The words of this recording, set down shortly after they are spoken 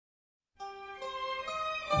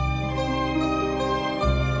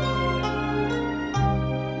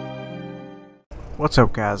What's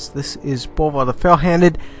up, guys? This is Bulva the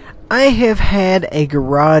Fell-Handed. I have had a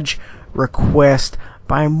garage request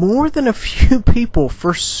by more than a few people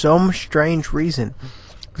for some strange reason.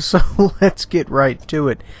 So let's get right to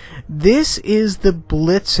it. This is the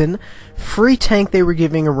Blitzen free tank they were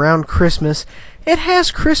giving around Christmas. It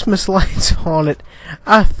has Christmas lights on it.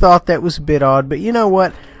 I thought that was a bit odd, but you know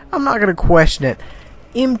what? I'm not going to question it.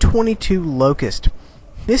 M22 Locust.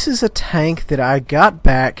 This is a tank that I got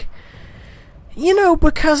back, you know,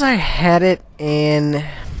 because I had it, and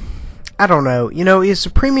I don't know, you know, it's a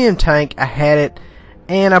premium tank. I had it,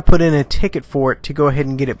 and I put in a ticket for it to go ahead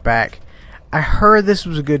and get it back. I heard this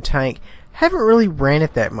was a good tank. Haven't really ran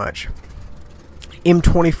it that much.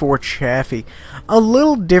 M24 Chaffee. A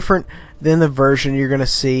little different than the version you're going to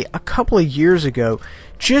see a couple of years ago.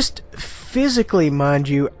 Just physically, mind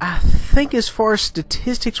you, I think as far as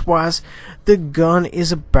statistics wise, the gun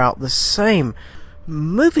is about the same.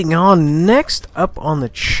 Moving on, next up on the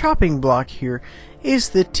chopping block here is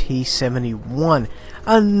the T-71.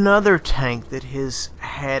 Another tank that has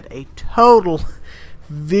had a total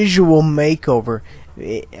visual makeover.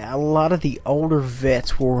 A lot of the older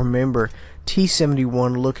vets will remember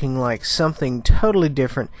T-71 looking like something totally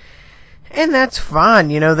different. And that's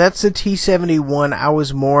fine, you know, that's the T-71 I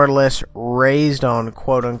was more or less raised on,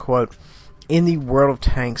 quote unquote, in the World of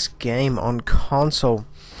Tanks game on console.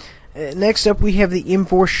 Next up we have the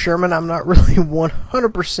M4 Sherman. I'm not really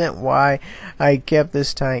 100% why I kept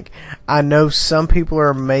this tank. I know some people are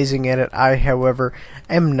amazing at it. I, however,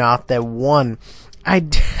 am not that one. I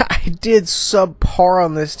did subpar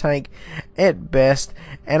on this tank at best,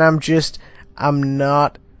 and I'm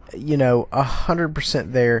not, you know,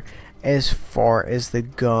 100% there as far as the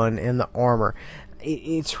gun and the armor.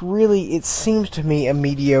 It seems to me a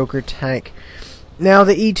mediocre tank. Now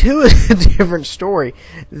the E2 is a different story.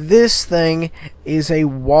 This thing is a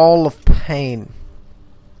wall of pain.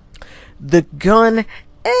 The gun,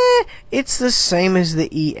 it's the same as the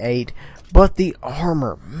E8, but the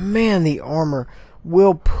armor, man, the armor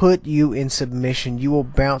will put you in submission. You will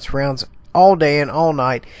bounce rounds all day and all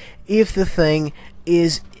night if the thing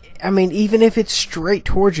is, I mean, even if it's straight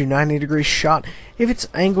towards you, 90 degree shot, if it's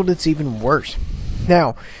angled, it's even worse.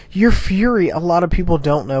 Now, your Fury, a lot of people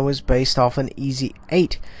don't know, is based off an Easy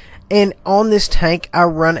 8. And on this tank, I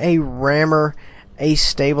run a rammer, a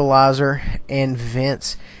stabilizer, and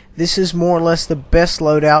vents. This is more or less the best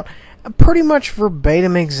loadout. Pretty much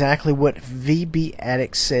verbatim exactly what VB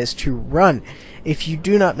Addict says to run. If you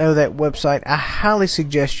do not know that website, I highly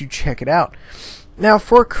suggest you check it out. Now,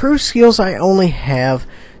 for crew skills, I only have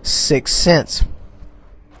 6 cents,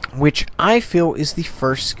 which I feel is the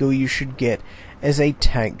first skill you should get as a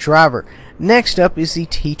tank driver. Next up is the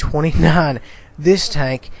T-29. This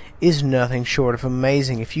tank is nothing short of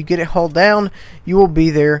amazing. If you get it hauled down, you will be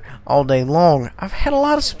there all day long. I've had a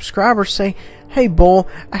lot of subscribers say, "Hey Bull,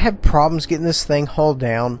 I have problems getting this thing hauled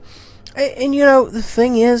down." And you know, the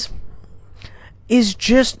thing is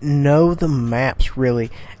just know the maps really,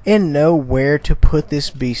 and know where to put this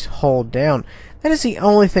beast hauled down. That is the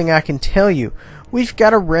only thing I can tell you. We've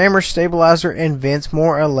got a rammer, stabilizer, and vents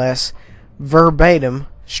more or less verbatim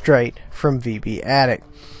straight from VB Addict.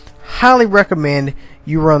 Highly recommend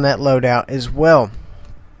you run that loadout as well.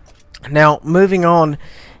 Now, moving on,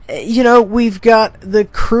 you know, we've got the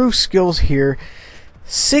crew skills here.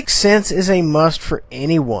 6 cents is a must for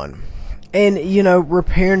anyone. And, you know,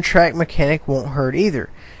 repair and track mechanic won't hurt either.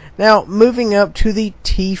 Now, moving up to the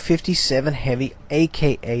T-57 Heavy,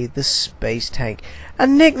 aka the Space Tank. I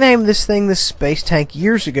nicknamed this thing the Space Tank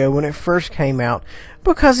years ago when it first came out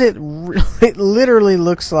because it literally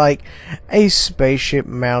looks like a spaceship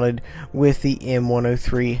mounted with the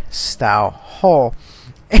M103 style hull.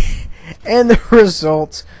 And the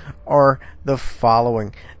results are the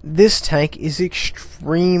following. This tank is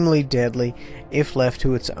extremely deadly if left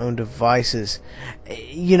to its own devices.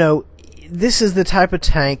 You know, this is the type of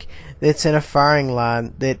tank that's in a firing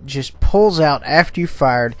line that just pulls out after you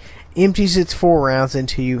fired, empties its 4 rounds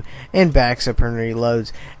into you, and backs up and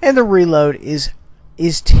reloads. And the reload is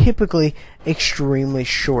typically extremely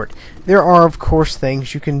short. There are, of course,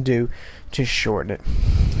 things you can do to shorten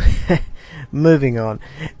it. Moving on.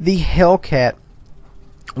 The Hellcat,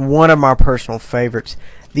 one of my personal favorites.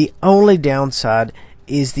 The only downside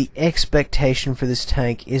is the expectation for this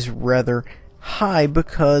tank is rather high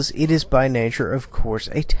because it is by nature, of course,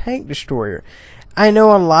 a tank destroyer. I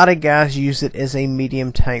know a lot of guys use it as a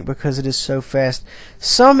medium tank because it is so fast.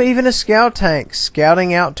 Some even a scout tank,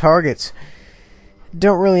 scouting out targets.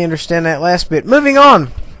 Don't really understand that last bit. Moving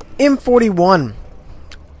on, M41,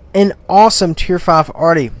 an awesome Tier 5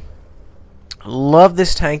 arty. Love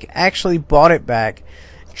this tank. Actually bought it back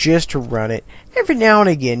just to run it every now and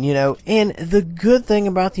again, you know. And the good thing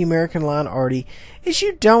about the American line, Artie, is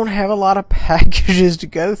you don't have a lot of packages to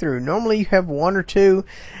go through. Normally you have one or two,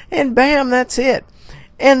 and bam, that's it.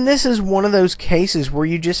 And this is one of those cases where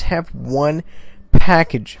you just have one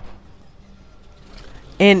package.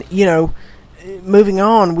 And, you know, moving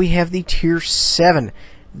on, we have the Tier 7.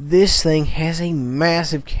 This thing has a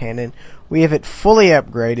massive cannon. We have it fully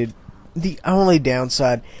upgraded. The only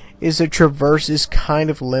downside is the traverse is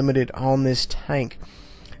kind of limited on this tank.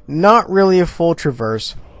 Not really a full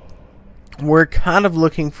traverse. We're kind of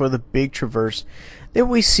looking for the big traverse that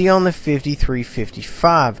we see on the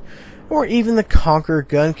 53-55 or even the Conqueror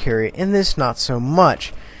gun carrier, and this not so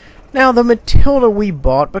much. Now the Matilda we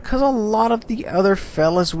bought because a lot of the other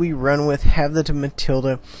fellas we run with have the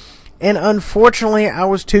Matilda, and unfortunately I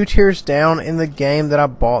was 2 tiers down in the game that I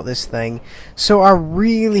bought this thing, so I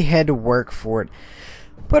really had to work for it.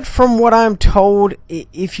 But from what I'm told,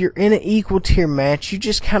 if you're in an equal tier match, you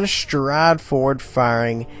just kind of stride forward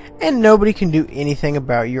firing, and nobody can do anything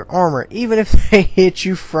about your armor, even if they hit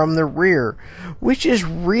you from the rear, which is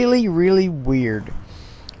really, really weird.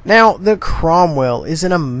 Now, the Cromwell is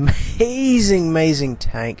an amazing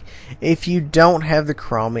tank. If you don't have the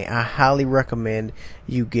Cromie, I highly recommend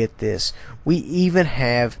you get this. We even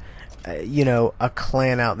have, you know, a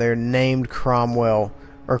clan out there named Cromwell,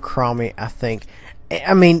 or Cromie, I think.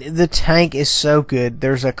 I mean, the tank is so good,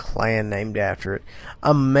 there's a clan named after it.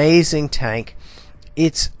 Amazing tank.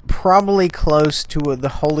 It's probably close to the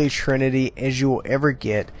Holy Trinity as you will ever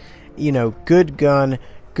get. You know, good gun,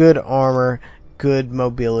 good armor, good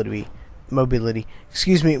mobility.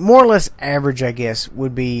 Excuse me, more or less average, I guess,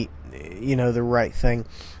 would be, you know, the right thing.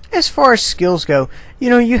 As far as skills go, you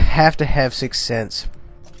know, you have to have 6th Sense.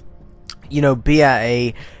 You know,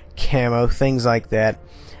 BIA, camo, things like that.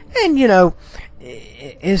 And, you know,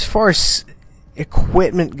 as far as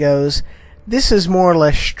equipment goes, this is more or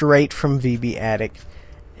less straight from VB Attic,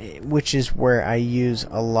 which is where I use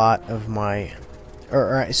a lot of my,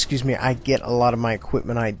 or excuse me, I get a lot of my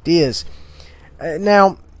equipment ideas.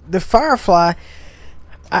 Now, the Firefly,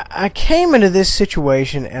 I came into this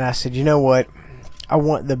situation and I said, you know what, I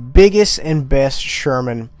want the biggest and best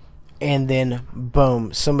Sherman, and then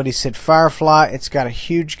boom, somebody said Firefly, it's got a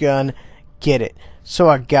huge gun, get it. So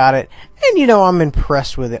I got it, and you know, I'm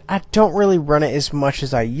impressed with it. I don't really run it as much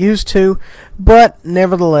as I used to, but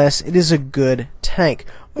nevertheless, it is a good tank.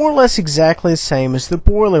 More or less exactly the same as the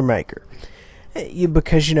Boilermaker.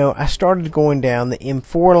 Because, you know, I started going down the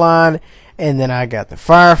M4 line, and then I got the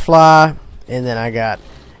Firefly, and then I got,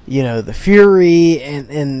 you know, the Fury, and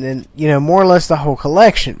then, you know, more or less the whole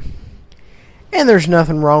collection. And there's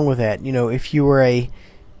nothing wrong with that. You know, if you were a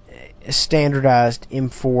standardized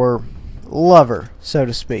M4 lover, so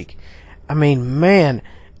to speak. I mean, man,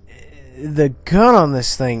 the gun on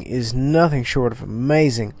this thing is nothing short of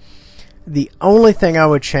amazing. The only thing I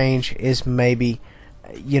would change is maybe,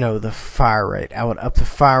 you know, the fire rate. I would up the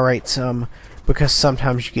fire rate some, because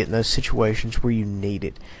sometimes you get in those situations where you need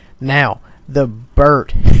it. Now, the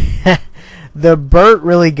Burt. The Burt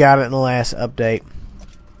really got it in the last update.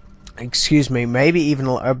 Excuse me, maybe even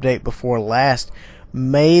an update before last,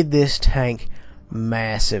 made this tank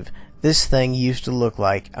massive. This thing used to look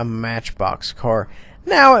like a Matchbox car.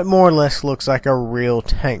 Now it more or less looks like a real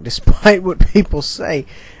tank, despite what people say.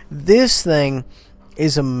 This thing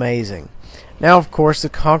is amazing. Now, of course, the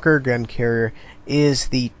Conqueror gun carrier is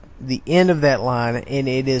the end of that line, and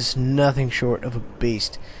it is nothing short of a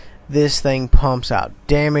beast. This thing pumps out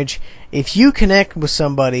damage. If you connect with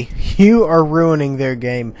somebody, you are ruining their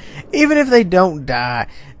game. Even if they don't die,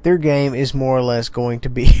 their game is more or less going to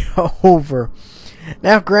be over.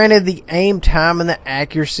 Now, granted, the aim time and the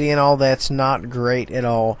accuracy and all that's not great at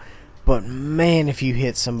all, but man, if you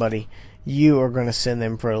hit somebody, you are going to send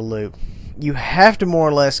them for a loop. You have to more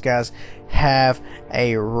or less, guys, have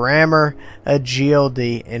a rammer, a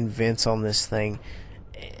GLD, and vents on this thing.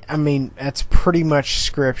 I mean, that's pretty much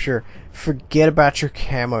scripture. Forget about your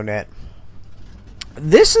camo net.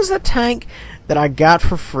 This is a tank that I got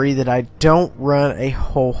for free that I don't run a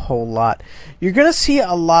whole lot. You're going to see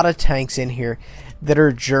a lot of tanks in here that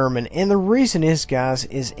are German, and the reason is, guys,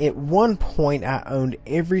 is at one point I owned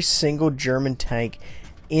every single German tank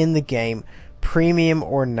in the game, premium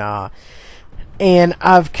or nah, and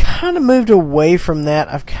I've kind of moved away from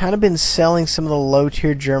that. I've kind of been selling some of the low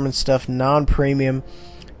tier German stuff non-premium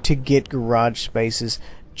to get garage spaces,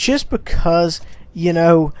 just because, you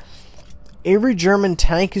know, every German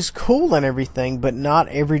tank is cool and everything, but not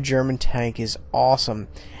every German tank is awesome.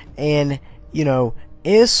 And, you know,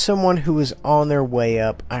 as someone who is on their way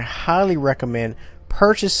up, I highly recommend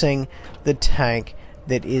purchasing the tank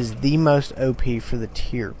that is the most OP for the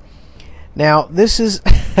tier. Now this is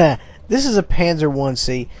this is a Panzer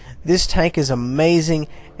 1C. This tank is amazing,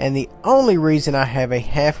 and the only reason I have a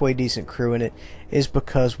halfway decent crew in it is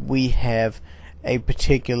because we have a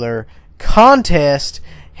particular contest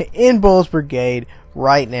in Bull's Brigade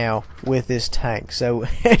right now with this tank. So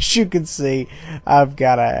as you can see, I've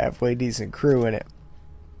got a halfway decent crew in it.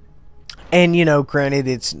 And you know, granted,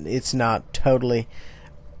 it's not totally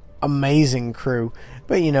amazing crew,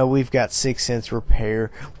 but you know, we've got 6 cents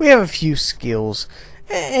repair, we have a few skills,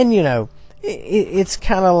 and you know, it's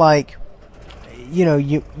kind of like, you know,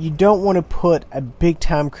 you don't want to put a big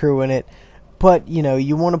time crew in it, but you know,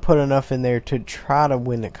 you want to put enough in there to try to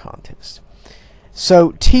win the contest.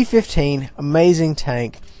 So T-15, amazing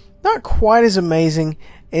tank, not quite as amazing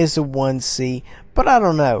as the 1C, but I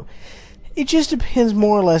don't know. It just depends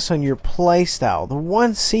more or less on your play style. The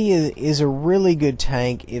 1C is a really good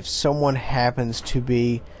tank if someone happens to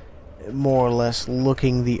be more or less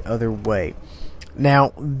looking the other way.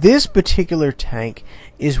 Now, this particular tank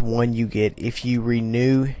is one you get if you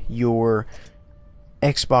renew your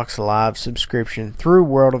Xbox Live subscription through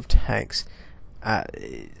World of Tanks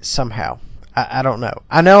somehow. I don't know.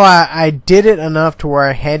 I know I did it enough to where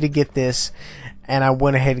I had to get this, and I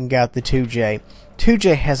went ahead and got the 2J.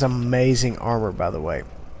 2J has amazing armor, by the way.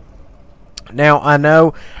 Now, I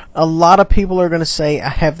know a lot of people are going to say I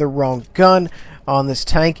have the wrong gun on this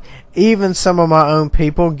tank. Even some of my own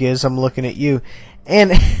people, Giz, I'm looking at you.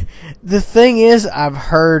 And the thing is, I've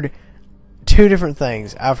heard two different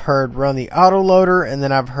things. I've heard run the autoloader, and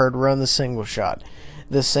then I've heard run the single shot.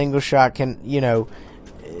 The single shot can, you know,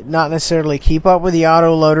 not necessarily keep up with the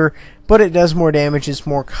autoloader, but it does more damage. It's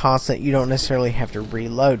more constant. You don't necessarily have to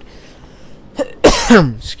reload.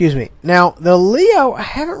 Excuse me. Now, the Leo, I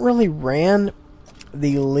haven't really ran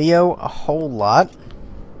the Leo a whole lot.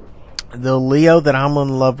 The Leo that I'm in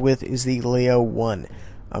love with is the Leo 1.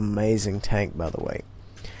 Amazing tank, by the way.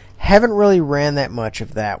 Haven't really ran that much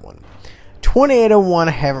of that one. 2801,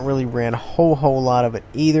 I haven't really ran a whole lot of it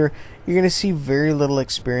either. You're going to see very little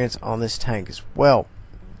experience on this tank as well.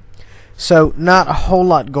 So, not a whole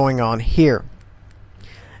lot going on here.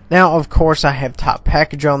 Now, of course, I have top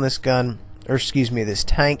package on this gun, or excuse me, this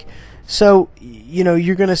tank. So, you know,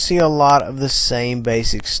 you're going to see a lot of the same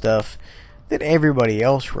basic stuff that everybody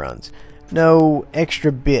else runs. No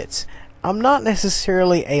extra bits. I'm not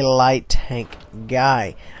necessarily a light tank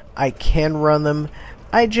guy. I can run them.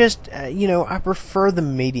 I just, you know, I prefer the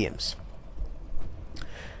mediums.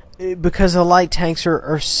 Because the light tanks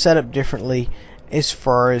are set up differently as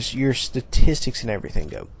far as your statistics and everything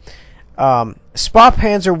go. Spa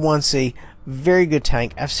Panzer 1C, very good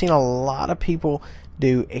tank. I've seen a lot of people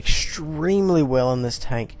do extremely well in this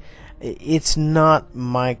tank. It's not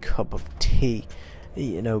my cup of tea,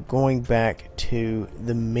 you know, going back to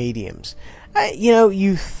the mediums. You know,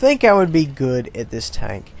 you think I would be good at this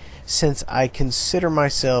tank since I consider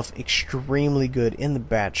myself extremely good in the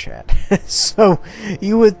bat chat. So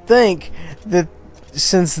you would think that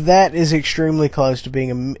since that is extremely close to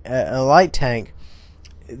being a light tank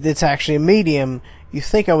that's actually a medium, you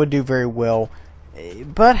think I would do very well.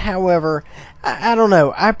 But however, I don't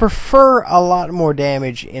know, I prefer a lot more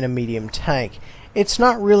damage in a medium tank. It's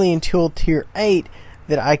not really until tier 8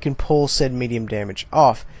 that I can pull said medium damage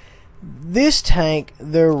off. This tank,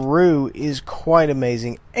 the Roo, is quite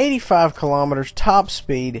amazing. 85 kilometers top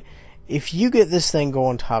speed. If you get this thing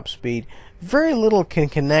going top speed, very little can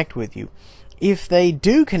connect with you. If they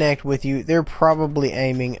do connect with you, they're probably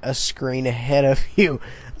aiming a screen ahead of you.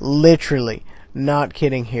 Literally. Not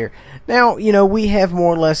kidding here. Now, you know, we have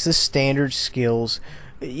more or less the standard skills.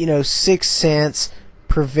 You know, 6 cents,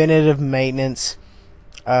 preventative maintenance.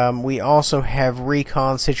 We also have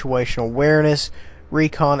recon, situational awareness.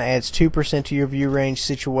 Recon adds 2% to your view range.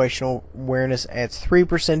 Situational awareness adds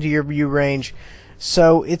 3% to your view range.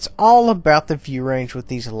 So it's all about the view range with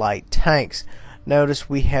these light tanks. Notice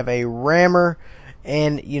we have a rammer,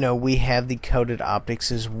 and you know, we have the coated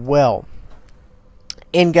optics as well.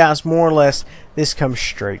 And guys, more or less, this comes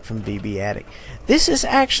straight from VB Addict. This is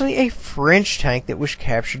actually a French tank that was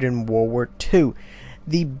captured in World War II.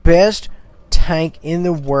 The best tank in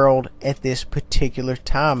the world at this particular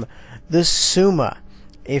time. The Suma,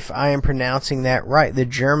 if I am pronouncing that right. The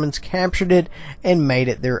Germans captured it and made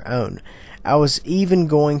it their own. I was even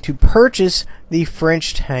going to purchase the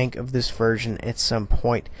French tank of this version at some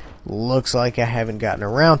point. Looks like I haven't gotten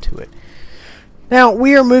around to it. Now,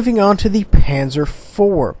 we are moving on to the Panzer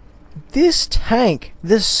IV. This tank,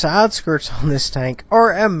 the side skirts on this tank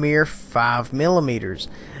are a mere 5mm.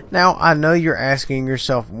 Now, I know you're asking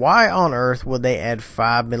yourself, why on earth would they add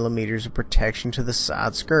 5mm of protection to the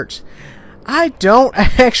side skirts? I don't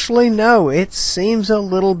actually know. It seems a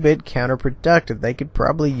little bit counterproductive. They could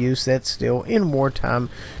probably use that steel in wartime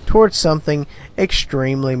towards something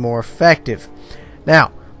extremely more effective.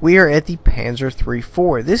 Now, we are at the Panzer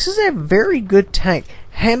III-4. This is a very good tank.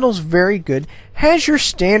 Handles very good. Has your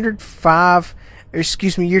standard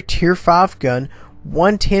your tier 5 gun,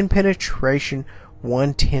 110 penetration,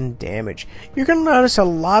 110 damage. You're going to notice a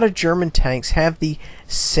lot of German tanks have the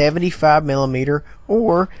 75mm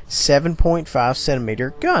or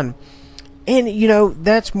 7.5cm gun. And, you know,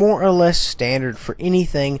 that's more or less standard for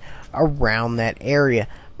anything around that area.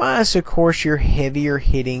 Minus, of course, your heavier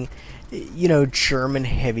hitting, you know, German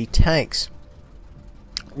heavy tanks.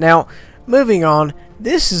 Now, moving on,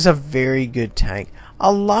 this is a very good tank.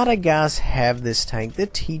 A lot of guys have this tank, the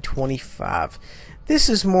T-25. This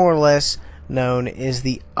is more or less known as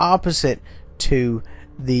the opposite to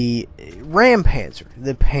the Ram Panzer,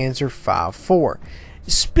 the Panzer V-4.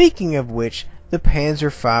 Speaking of which, the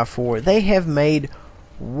Panzer V-4, they have made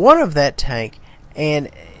one of that tank, and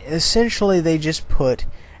essentially they just put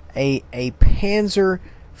a Panzer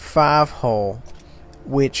V hull,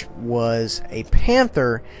 which was a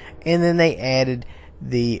Panther, and then they added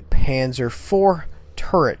the Panzer IV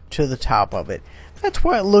turret to the top of it. That's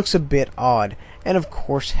why it looks a bit odd, and of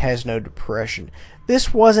course has no depression.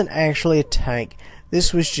 This wasn't actually a tank.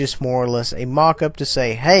 This was just more or less a mock-up to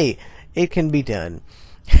say, hey, it can be done.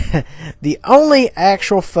 The only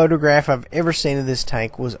actual photograph I've ever seen of this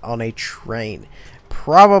tank was on a train,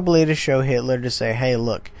 probably to show Hitler to say, hey,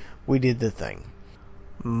 look, we did the thing.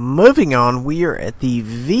 Moving on, we are at the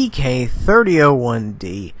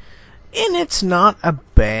VK3001D, and it's not a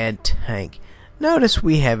bad tank. Notice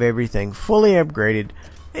we have everything fully upgraded,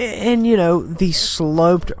 and you know, the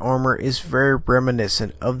sloped armor is very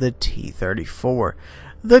reminiscent of the T-34.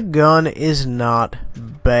 The gun is not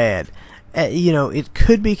bad. You know, it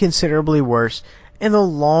could be considerably worse, and the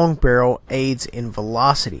long barrel aids in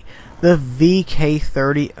velocity. The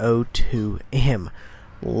VK3002M.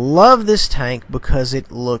 Love this tank because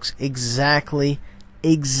it looks exactly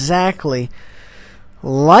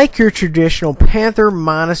like your traditional Panther,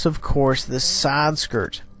 minus of course the side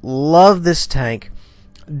skirts. Love this tank.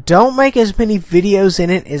 Don't make as many videos in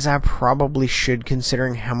it as I probably should,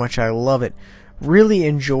 considering how much I love it. Really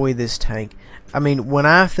enjoy this tank. I mean, when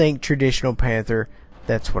I think traditional Panther,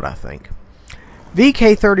 that's what I think.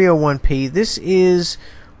 VK3001P, this is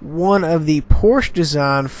one of the Porsche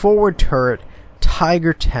design forward turret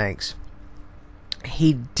Tiger tanks.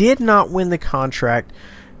 He did not win the contract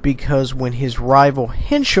because when his rival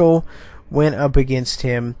Henschel went up against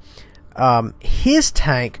him, his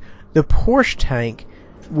tank, the Porsche tank,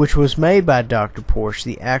 which was made by Dr. Porsche,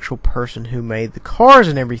 the actual person who made the cars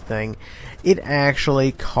and everything, it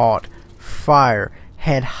actually caught fire.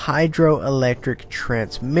 Had hydroelectric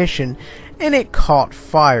transmission, and it caught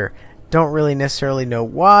fire. Don't really necessarily know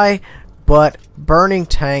why, but burning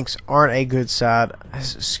tanks aren't a good sign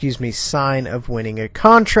of winning a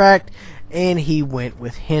contract, and he went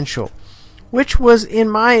with Henschel, which was, in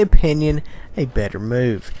my opinion, a better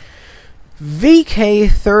move.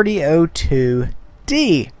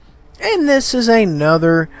 VK3002D, and this is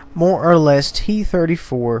another more or less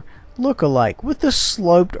T-34 look-alike with the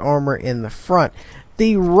sloped armor in the front.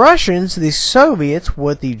 The Russians, the Soviets,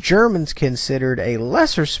 what the Germans considered a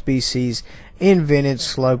lesser species, invented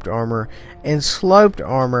sloped armor, and sloped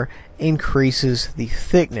armor increases the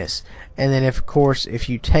thickness. And then, of course, if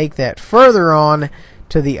you take that further on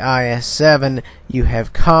to the IS-7, you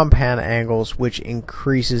have compound angles, which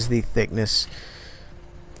increases the thickness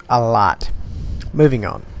a lot. Moving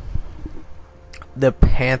on. The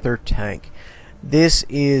Panther tank. This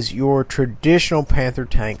is your traditional Panther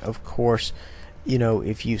tank. Of course, you know,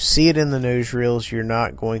 if you see it in the newsreels, you're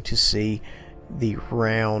not going to see the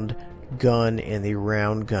round gun and the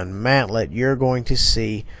round gun mantlet. You're going to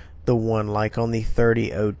see the one like on the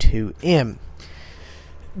 3002M.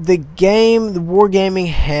 The Wargaming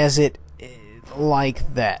has it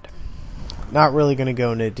like that. Not really going to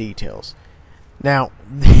go into details. Now,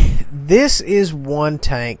 this is one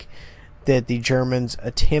tank that the Germans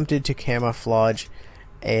attempted to camouflage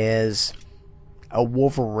as a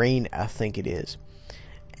Wolverine, I think it is.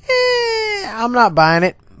 I'm not buying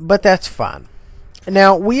it, but that's fine.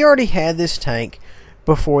 Now, we already had this tank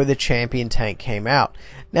before the Champion tank came out.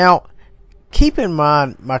 Now, keep in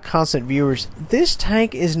mind, my constant viewers, this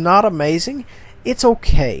tank is not amazing. It's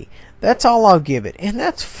okay. That's all I'll give it, and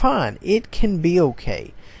that's fine. It can be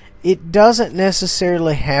okay. It doesn't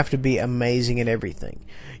necessarily have to be amazing in everything.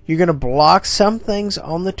 You're going to block some things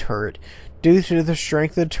on the turret due to the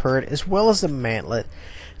strength of the turret as well as the mantlet.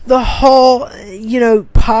 The hull, you know,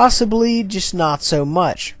 possibly, just not so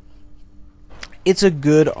much. it's a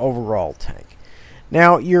good overall tank.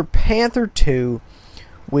 Now, your Panther II,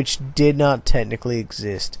 which did not technically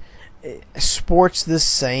exist, sports the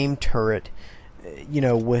same turret,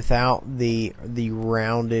 without the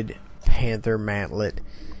rounded Panther mantlet,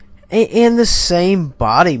 and the same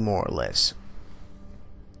body, more or less.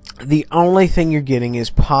 The only thing you're getting is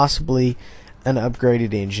possibly an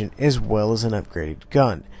upgraded engine as well as an upgraded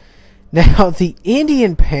gun. Now, the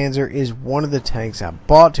Indian Panzer is one of the tanks I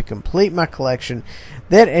bought to complete my collection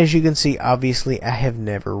that, as you can see, obviously I have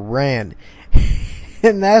never ran.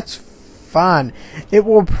 And that's fine. It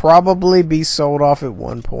will probably be sold off at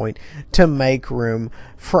one point to make room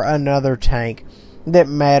for another tank that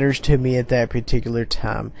matters to me at that particular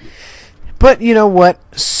time. But you know what?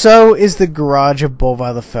 So is the garage of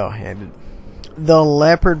Bolvar the Fell-Handed. The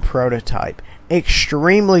Leopard prototype.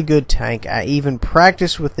 Extremely good tank. I even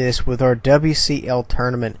practiced with this with our WCL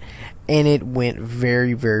tournament, and it went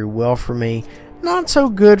very, very well for me. Not so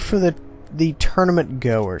good for the tournament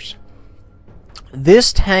goers.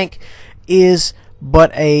 This tank is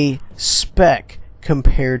but a speck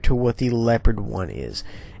compared to what the Leopard 1 is.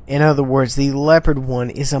 In other words, the Leopard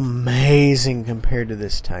 1 is amazing compared to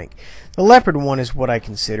this tank. The Leopard 1 is what I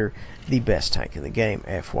consider the best tank in the game,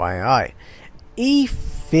 FYI.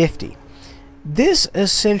 E50. This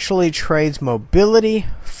essentially trades mobility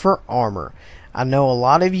for armor. I know a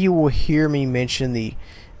lot of you will hear me mention the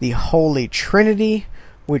Holy Trinity,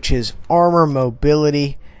 which is armor,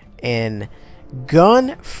 mobility, and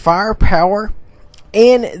gun firepower.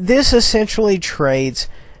 And this essentially trades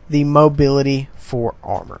the mobility for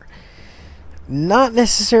armor. Not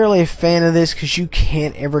necessarily a fan of this because you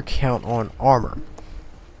can't ever count on armor.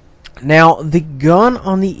 Now, the gun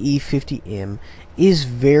on the E50M is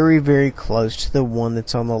very, very close to the one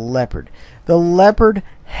that's on the Leopard. The Leopard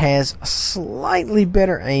has slightly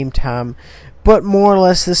better aim time, but more or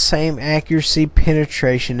less the same accuracy,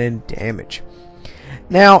 penetration, and damage.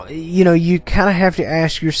 Now, you kind of have to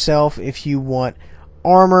ask yourself if you want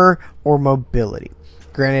armor or mobility.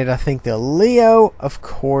 Granted, I think the Leo, of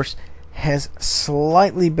course, has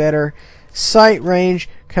slightly better sight range,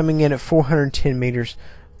 coming in at 410 meters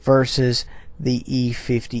versus the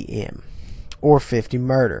E50M. Or 50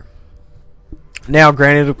 Murder. Now,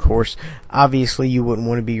 granted, of course, obviously you wouldn't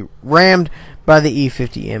want to be rammed by the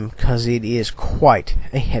E50M because it is quite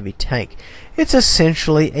a heavy tank. It's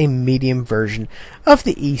essentially a medium version of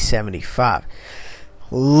the E75.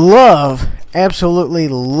 Absolutely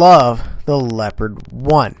love the Leopard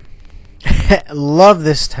 1. Love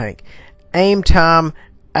this tank. Aim time,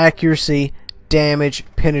 accuracy, damage,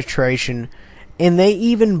 penetration, and they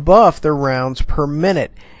even buff the rounds per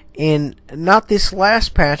minute in not this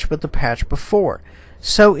last patch, but the patch before.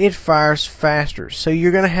 So it fires faster. So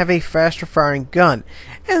you're going to have a faster firing gun.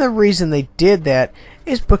 And the reason they did that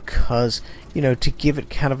is because, to give it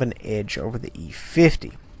kind of an edge over the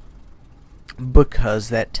E50. Because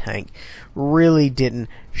that tank really didn't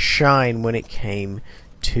shine when it came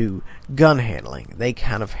to gun handling. They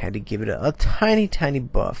kind of had to give it a tiny, tiny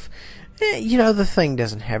buff. The thing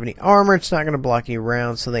doesn't have any armor. It's not going to block any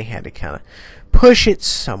rounds, so they had to kind of push it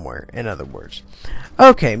somewhere, in other words.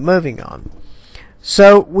 Okay, moving on.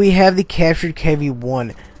 So, we have the captured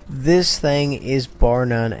KV-1. This thing is bar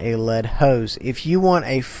none a lead hose. If you want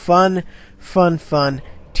a fun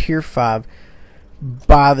Tier 5,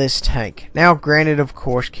 buy this tank. Now, granted, of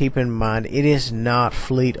course, keep in mind, it is not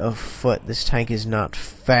fleet of foot. This tank is not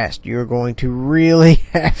fast. You're going to really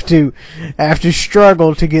have to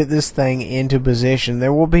struggle to get this thing into position.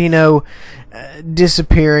 There will be no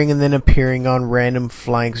disappearing and then appearing on random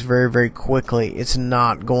flanks very, very quickly. It's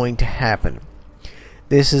not going to happen.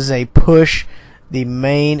 This is a push the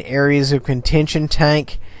main areas of contention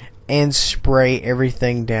tank and spray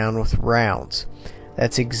everything down with rounds.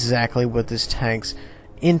 That's exactly what this tank's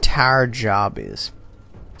entire job is.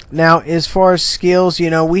 Now, as far as skills,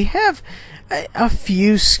 we have a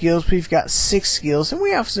few skills. We've got 6 skills, and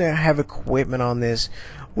we also have equipment on this.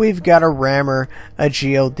 We've got a rammer, a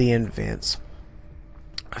GLD, and vents.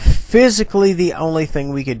 Physically, the only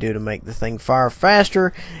thing we could do to make the thing fire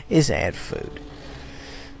faster is add food.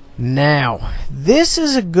 Now, this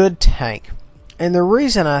is a good tank. And the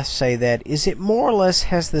reason I say that is it more or less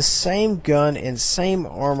has the same gun and same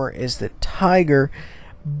armor as the Tiger,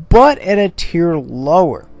 but at a tier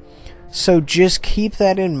lower. So just keep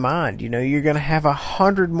that in mind. You're going to have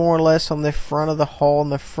 100 more or less on the front of the hull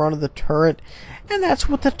and the front of the turret, and that's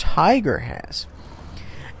what the Tiger has.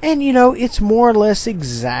 And it's more or less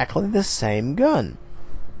exactly the same gun.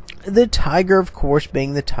 The Tiger, of course,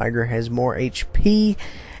 being the Tiger, has more HP,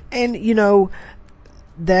 and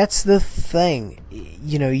that's the thing.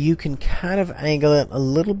 You can kind of angle it a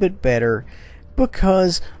little bit better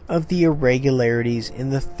because of the irregularities in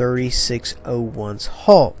the 3601's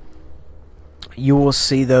hull. You will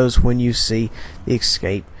see those when you see the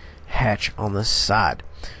escape hatch on the side.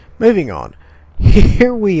 Moving on,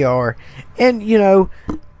 here we are, and you know,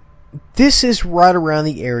 this is right around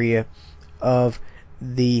the area of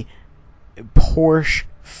the Porsche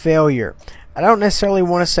failure. I don't necessarily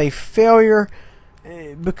want to say failure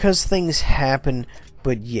because things happen,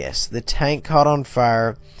 but yes, the tank caught on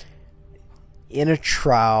fire in a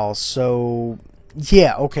trial, so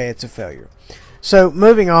yeah, okay, it's a failure. So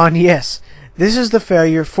moving on, yes, this is the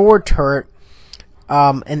failure. Forward turret,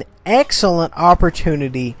 an excellent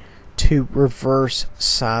opportunity to reverse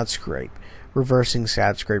side scrape. Reversing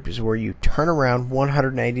side scrape is where you turn around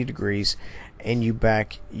 180 degrees and you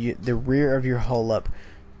back the rear of your hull up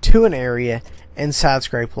to an area and side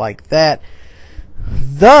scrape like that.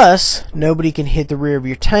 Thus, nobody can hit the rear of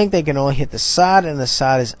your tank. They can only hit the side, and the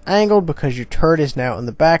side is angled because your turret is now in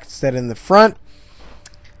the back instead of in the front.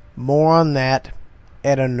 More on that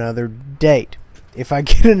at another date. If I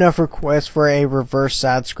get enough requests for a reverse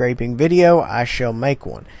side scraping video, I shall make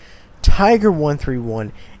one. Tiger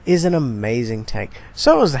 131 is an amazing tank.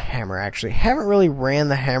 So is the Hammer, actually. Haven't really ran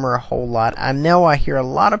the Hammer a whole lot. I know I hear a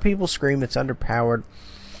lot of people scream it's underpowered,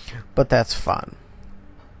 but that's fine.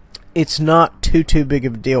 It's not too big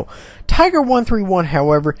of a deal. Tiger 131,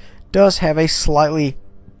 however, does have a slightly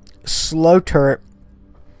slow turret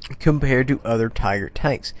compared to other Tiger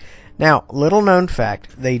tanks. Now, little known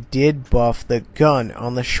fact, they did buff the gun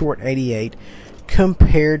on the short 88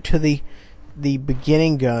 compared to the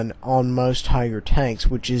beginning gun on most Tiger tanks,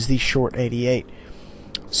 which is the short 88.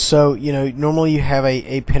 So, you know, normally you have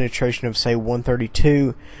a penetration of, say,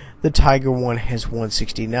 132. The Tiger one has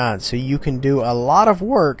 169. So you can do a lot of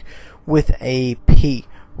work with AP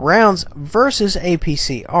rounds versus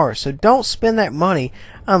APCR. So don't spend that money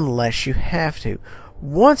unless you have to.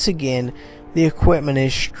 Once again, the equipment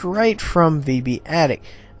is straight from VB Attic.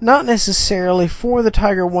 Not necessarily for the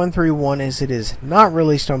Tiger 131, as it is not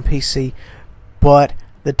released on PC, but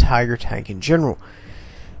the Tiger tank in general.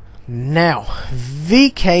 Now,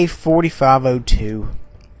 VK4502,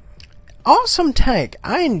 awesome tank.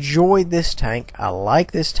 I enjoyed this tank. I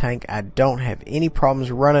like this tank. I don't have any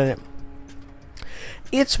problems running it.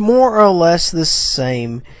 It's more or less the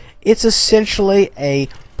same. It's essentially a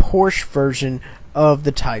Porsche version of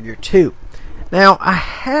the Tiger 2. Now, I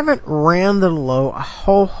haven't ran the low a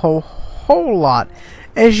whole lot,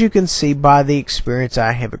 as you can see by the experience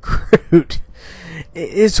I have accrued.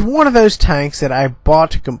 It's one of those tanks that I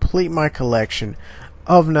bought to complete my collection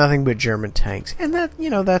of nothing but German tanks, and that, you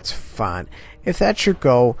know, that's fine. If that's your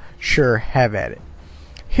goal, sure, have at it.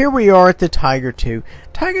 Here we are at the Tiger 2.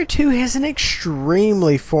 Tiger 2 has an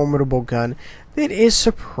extremely formidable gun that is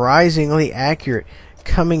surprisingly accurate,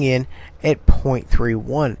 coming in at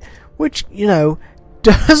 .31, which, you know,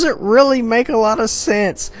 doesn't really make a lot of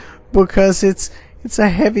sense because it's a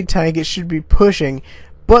heavy tank. It should be pushing,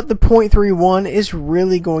 but the .31 is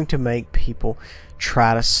really going to make people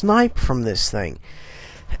try to snipe from this thing.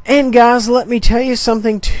 And guys, let me tell you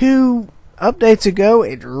something, 2 updates ago,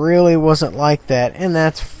 it really wasn't like that, and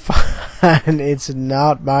that's fine. It's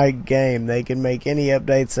not my game. They can make any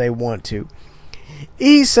updates they want to.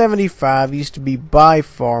 E75 used to be by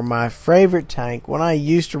far my favorite tank when I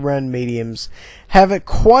used to run mediums, have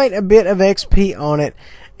quite a bit of XP on it,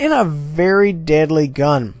 and a very deadly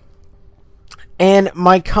gun. And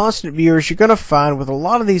my constant viewers, you're going to find with a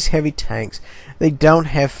lot of these heavy tanks, they don't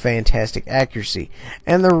have fantastic accuracy.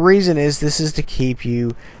 And the reason is this is to keep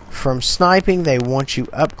you from sniping. They want you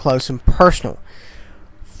up close and personal.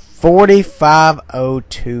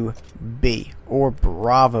 4502B, or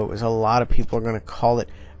Bravo, as a lot of people are going to call it.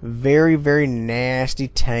 Very nasty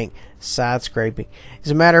tank, side scraping. As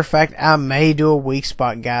a matter of fact, I may do a weak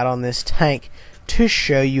spot guide on this tank to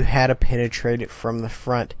show you how to penetrate it from the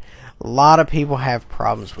front. A lot of people have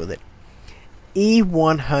problems with it.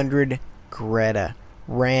 E100 Greta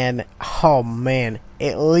ran, oh man,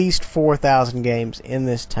 at least 4,000 games in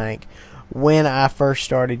this tank when I first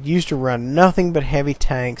started. Used to run nothing but heavy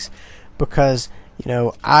tanks because, you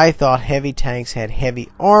know, I thought heavy tanks had heavy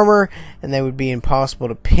armor and they would be impossible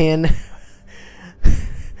to pin.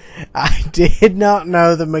 I did not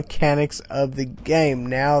know the mechanics of the game.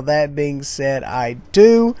 Now, that being said, I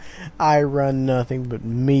do. I run nothing but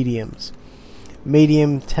mediums.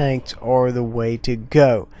 Medium tanks are the way to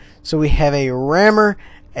go. So we have a rammer,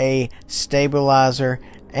 a stabilizer,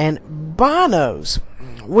 and binos,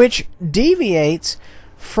 which deviates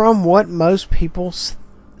from what most people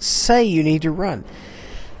say you need to run.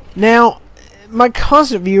 Now, my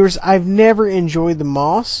constant viewers, I've never enjoyed the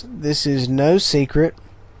Moss. This is no secret.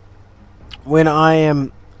 When I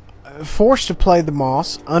am forced to play the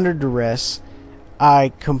Moss under duress,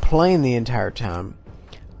 I complain the entire time.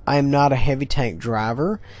 I am not a heavy tank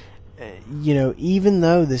driver. You know, even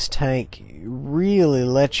though this tank really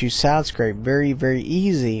lets you side scrape very, very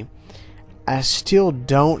easy, I still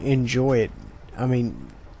don't enjoy it. I mean,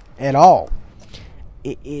 at all.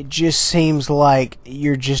 It just seems like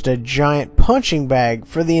you're just a giant punching bag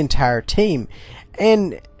for the entire team.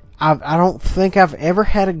 And I don't think I've ever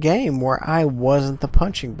had a game where I wasn't the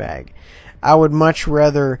punching bag. I would much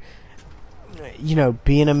rather, you know,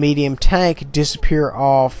 be in a medium tank, disappear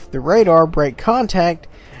off the radar, break contact,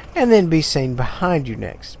 and then be seen behind you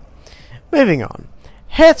next. Moving on.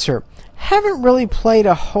 Hetzer. Haven't really played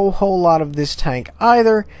a whole lot of this tank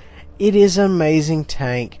either. It is an amazing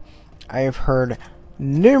tank. I have heard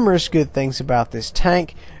numerous good things about this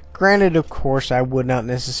tank. Granted, of course, I would not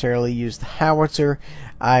necessarily use the howitzer.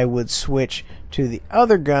 I would switch to the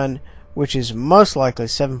other gun, which is most likely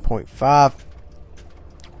 7.5,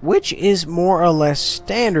 which is more or less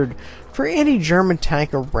standard for any German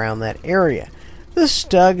tank around that area. The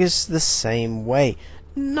Stug is the same way.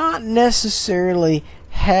 Not necessarily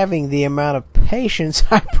having the amount of patience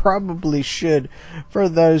I probably should for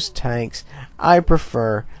those tanks. I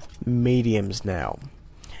prefer mediums now.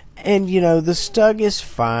 And you know, the Stug is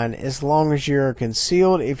fine as long as you're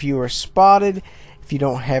concealed. If you are spotted, if you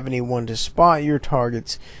don't have anyone to spot your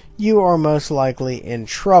targets, you are most likely in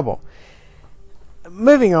trouble.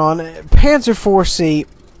 Moving on, Panzer IV-C.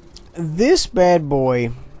 This bad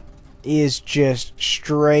boy is just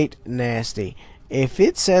straight nasty. If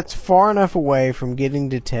it sets far enough away from getting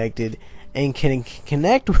detected and can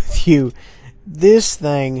connect with you, this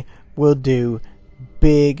thing will do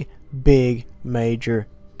big major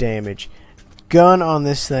damage. Gun on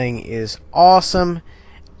this thing is awesome,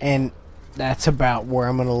 and that's about where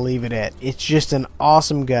I'm going to leave it at. It's just an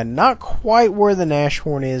awesome gun. Not quite where the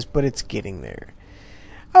Nashorn is, but it's getting there.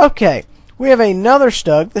 Okay, we have another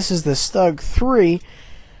Stug. This is the Stug 3.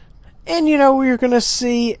 And, you know, we're going to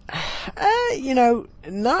see, you know,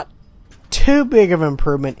 not too big of an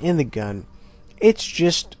improvement in the gun. It's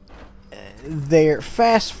just, they're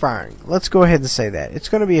fast firing. Let's go ahead and say that. It's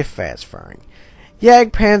going to be a fast firing.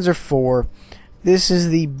 Jagdpanzer IV. This is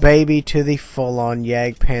the baby to the full-on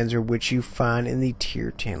Jagdpanzer, which you find in the Tier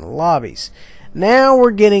 10 lobbies. Now we're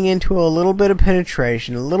getting into a little bit of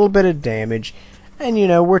penetration, a little bit of damage, and, you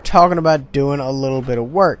know, we're talking about doing a little bit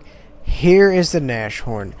of work. Here is the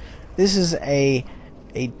Nashorn. This is a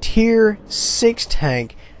Tier 6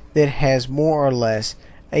 tank that has more or less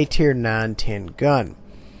a Tier 9-10 gun.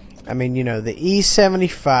 I mean, you know, the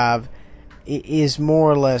E75 is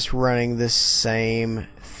more or less running the same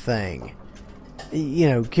thing. You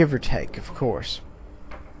know, give or take, of course.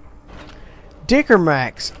 Dicker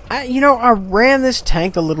Max. I ran this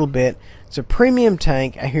tank a little bit. It's a premium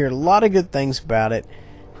tank. I hear a lot of good things about it.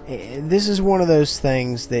 This is one of those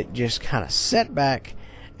things that just kind of set back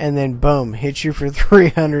and then boom, hits you for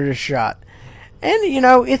 300 a shot. And, you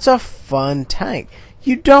know, it's a fun tank.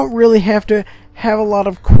 You don't really have to have a lot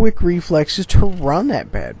of quick reflexes to run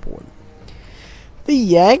that bad boy.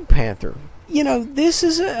 The Jagdpanther. You know, this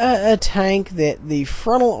is a tank that the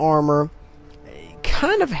frontal armor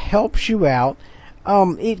kind of helps you out.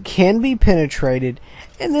 It can be penetrated.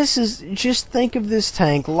 And this is, just think of this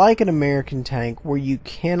tank like an American tank where you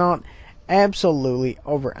cannot absolutely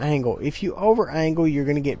over angle. If you over angle, you're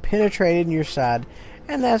going to get penetrated in your side,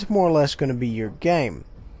 and that's more or less going to be your game.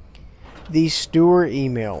 The Stewart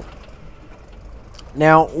email.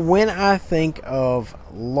 Now, when I think of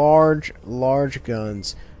large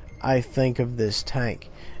guns, I think of this tank.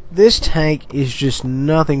 This tank is just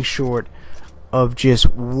nothing short of just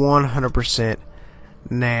 100%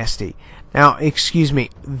 nasty. Now, excuse me,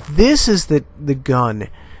 this is the gun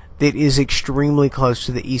that is extremely close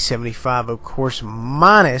to the E75, of course,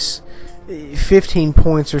 minus 15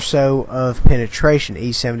 points or so of penetration.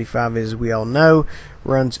 E75, as we all know,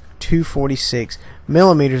 runs 246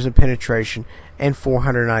 millimeters of penetration and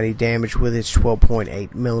 490 damage with its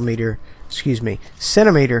 12.8 millimeter,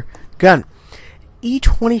 centimeter gun.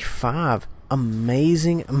 E25,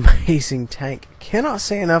 amazing tank. Cannot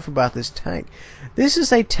say enough about this tank. This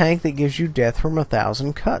is a tank that gives you death from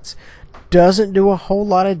 1,000 cuts. Doesn't do a whole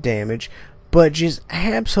lot of damage, but just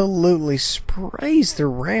absolutely sprays the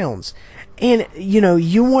rounds. And, you know,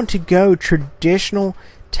 you want to go traditional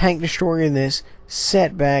tank destroyer in this,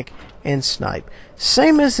 set back and snipe.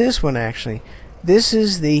 Same as this one, actually. This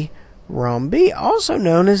is the Rombi, also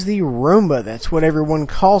known as the Roomba. That's what everyone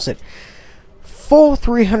calls it. Full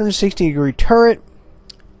 360-degree turret.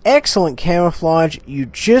 Excellent camouflage. You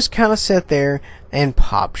just kind of sit there and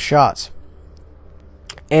pop shots.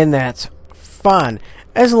 And that's fine.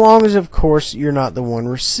 As long as, of course, you're not the one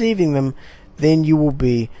receiving them, then you will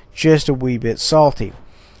be just a wee bit salty.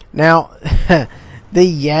 Now,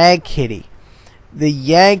 the Yag Kitty. The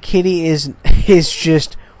Yag Kitty is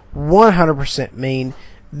just 100% mean.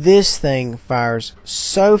 This thing fires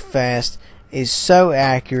so fast, is so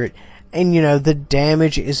accurate, and you know, the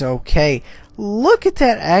damage is okay. Look at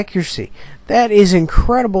that accuracy. That is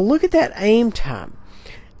incredible. Look at that aim time.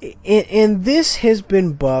 And this has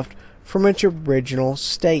been buffed from its original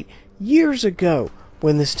state years ago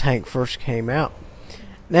when this tank first came out.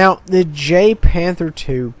 Now, the J Panther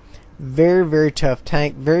II, very, very tough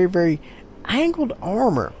tank, very, very angled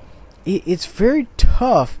armor. It's very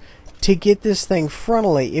tough to get this thing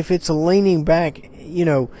frontally if it's leaning back. You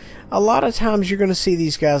know, a lot of times you're going to see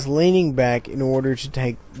these guys leaning back in order to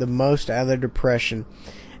take the most out of their depression.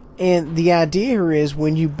 And the idea here is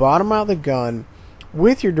when you bottom out the gun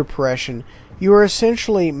with your depression, you are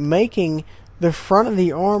essentially making the front of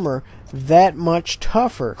the armor that much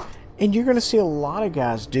tougher. And you're going to see a lot of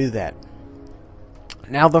guys do that.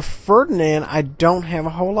 Now, the Ferdinand, I don't have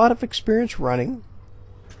a whole lot of experience running.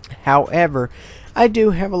 However, I do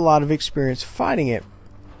have a lot of experience fighting it.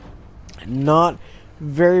 Not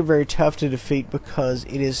very, very tough to defeat because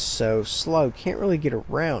it is so slow. Can't really get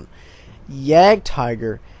around. Yag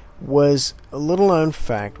Tiger was, a little known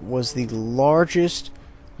fact, was the largest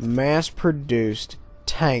mass-produced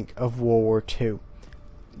tank of World War II.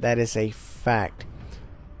 That is a fact.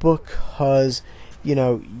 Because, you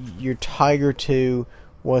know, your Tiger II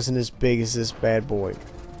wasn't as big as this bad boy.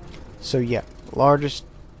 So yeah, largest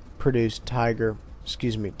produced Tiger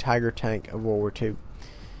tank of World War II.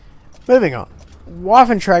 Moving on.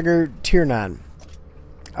 Waffenträger Tier 9.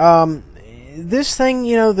 This thing,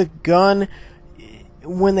 you know, the gun,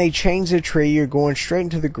 when they change the tree, you're going straight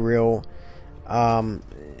into the grill.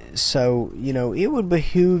 So, you know, it would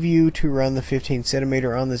behoove you to run the 15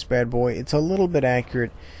 centimeter on this bad boy. It's a little bit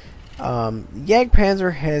accurate.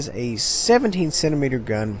 Jagdpanzer has a 17 centimeter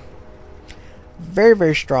gun. Very,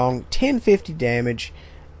 very strong. 1050 damage.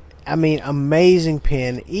 I mean, amazing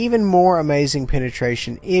pin. Even more amazing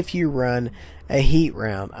penetration if you run a heat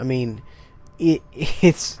round. I mean,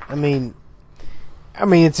 it's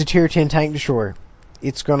a tier 10 tank destroyer.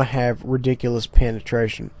 It's going to have ridiculous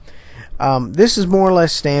penetration. This is more or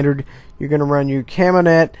less standard. You're going to run your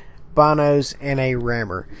camonet, binos, and a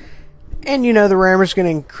rammer. And you know the rammer's going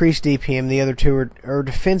to increase DPM. The other two are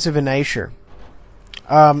defensive in nature.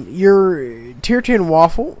 Your tier 10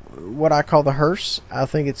 waffle, what I call the hearse, I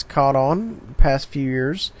think it's caught on the past few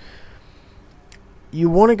years. You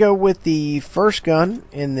want to go with the first gun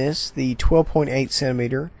in this, the 12.8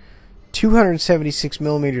 centimeter, 276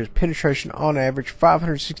 millimeters penetration on average,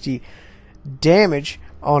 560 damage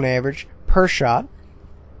on average per shot.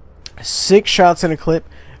 6 shots in a clip.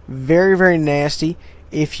 Very, very nasty.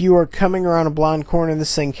 If you are coming around a blind corner and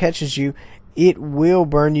this thing catches you, it will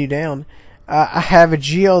burn you down. I have a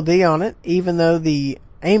GLD on it, even though the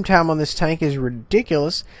aim time on this tank is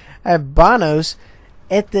ridiculous. I have binos.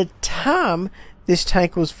 At the time, this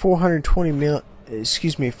tank was 420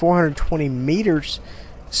 meters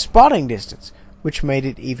spotting distance, which made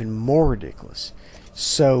it even more ridiculous.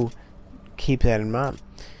 So keep that in mind.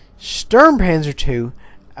 Sturmpanzer II.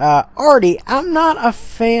 Artie, I'm not a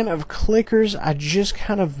fan of clickers. I just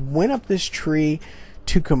kind of went up this tree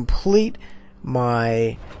to complete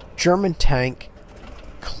my German tank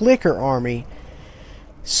clicker army.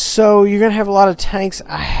 So you're going to have a lot of tanks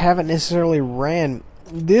I haven't necessarily ran.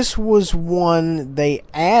 This was one they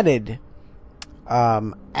added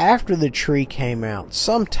after the tree came out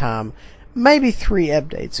sometime, maybe 3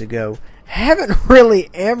 updates ago. Haven't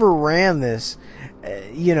really ever ran this.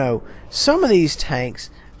 You know, some of these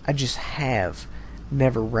tanks I just have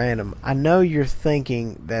never ran them. I know you're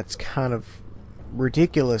thinking that's kind of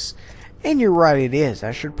ridiculous, and you're right, it is.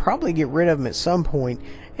 I should probably get rid of them at some point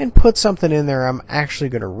and put something in there I'm actually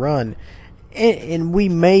going to run, and we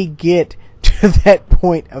may get to that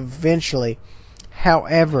point eventually.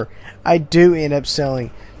 However, I do end up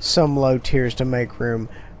selling some low tiers to make room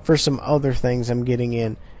for some other things I'm getting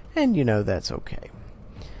in, and you know that's okay.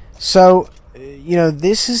 So, you know,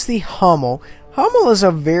 this is the Hummel. Hummel is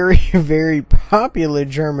a very, very popular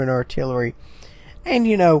German artillery, and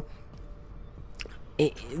you know,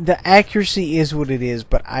 the accuracy is what it is,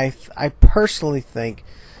 but I personally think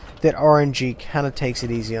that RNG kind of takes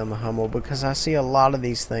it easy on the Hummel, because I see a lot of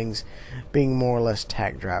these things being more or less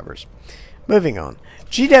tack drivers. Moving on.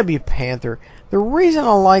 GW Panther. The reason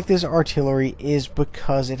I like this artillery is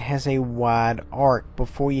because it has a wide arc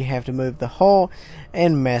before you have to move the hull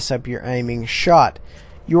and mess up your aimed shot.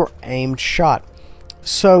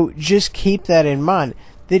 So just keep that in mind.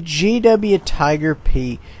 The GW Tiger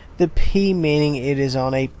P, the P meaning it is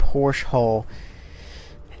on a Porsche hull,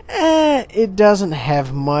 it doesn't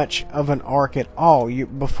have much of an arc at all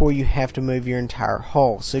before you have to move your entire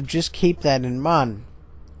hull. So just keep that in mind,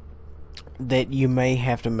 that you may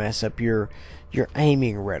have to mess up your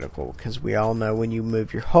aiming reticle, because we all know when you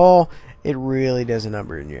move your hull, it really does a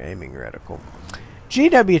number in your aiming reticle.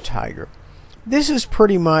 GW Tiger, this is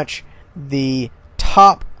pretty much the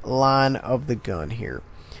top line of the gun here.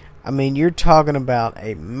 I mean, you're talking about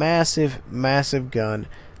a massive, massive gun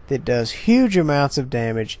that does huge amounts of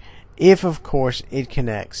damage if, of course, it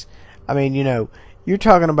connects. I mean, you know, you're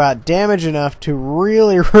talking about damage enough to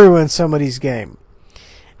really ruin somebody's game.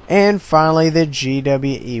 And finally, the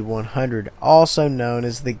GWE100, also known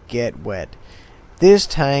as the Get Wet. This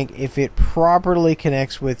tank, if it properly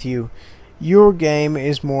connects with you, your game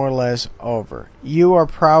is more or less over. You are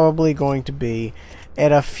probably going to be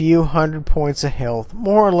at a few hundred points of health,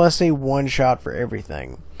 more or less a one shot for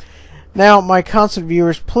everything. Now, my constant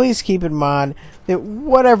viewers, please keep in mind that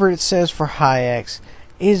whatever it says for high X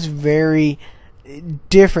is very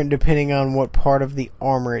different depending on what part of the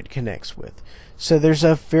armor it connects with. So there's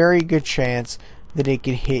a very good chance that it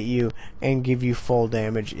can hit you and give you full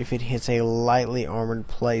damage if it hits a lightly armored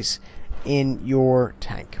place in your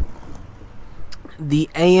tank. The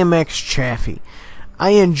AMX Chaffee.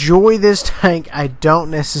 I enjoy this tank. I don't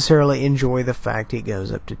necessarily enjoy the fact it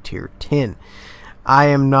goes up to tier 10. I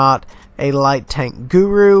am not a light tank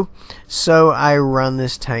guru, so I run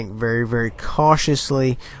this tank very, very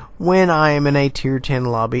cautiously when I am in a tier 10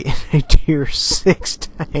 lobby in a tier 6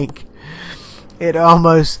 tank.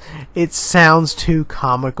 It sounds too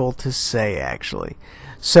comical to say, actually.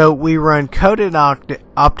 So we run coated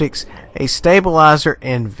optics, a stabilizer,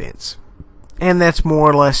 and vents. And that's more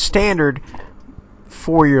or less standard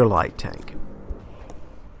for your light tank.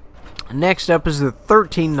 Next up is the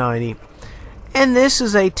 1390. And this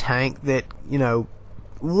is a tank that, you know,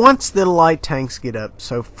 once the light tanks get up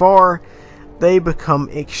so far, they become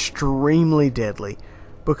extremely deadly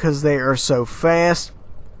because they are so fast.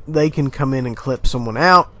 They can come in and clip someone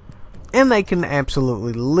out, and they can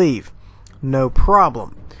absolutely leave, no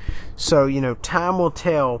problem. So, you know, time will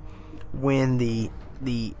tell when the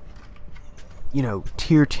you know,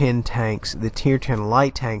 tier 10 tanks, the tier 10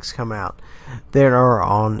 light tanks come out that are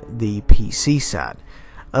on the PC side,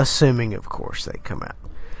 assuming, of course, they come out.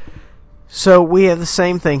 So we have the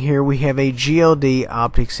same thing here. We have a GLD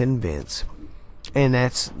optics and vents, and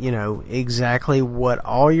that's, you know, exactly what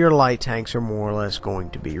all your light tanks are more or less going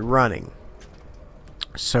to be running.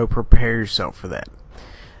 So prepare yourself for that.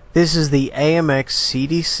 This is the AMX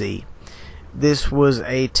CDC. This was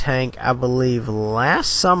a tank, I believe,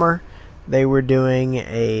 last summer they were doing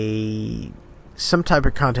some type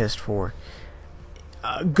of contest for.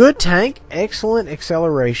 A good tank, excellent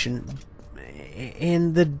acceleration,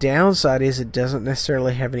 and the downside is it doesn't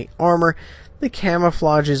necessarily have any armor. The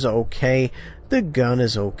camouflage is okay. The gun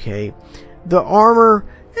is okay. The armor,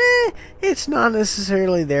 it's not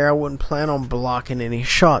necessarily there. I wouldn't plan on blocking any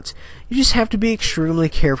shots. You just have to be extremely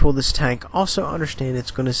careful with this tank. Also understand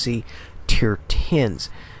it's going to see tier 10s.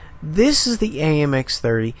 This is the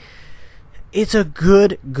AMX-30. It's a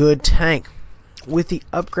good tank. With the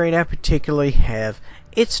upgrade I particularly have,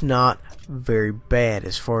 it's not very bad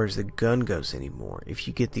as far as the gun goes anymore. If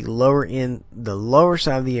you get the lower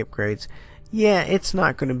side of the upgrades, yeah, it's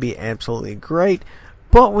not going to be absolutely great,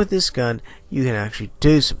 but with this gun, you can actually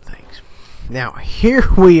do some things. Now, here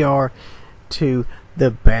we are to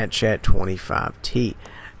the Batchat 25T.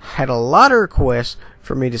 Had a lot of requests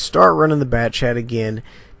for me to start running the Batchat again.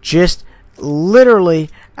 Just literally,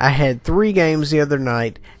 I had 3 games the other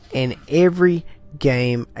night, and every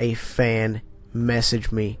game a fan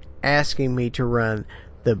messaged me asking me to run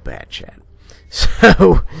the Batchat.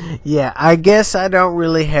 So, yeah, I guess I don't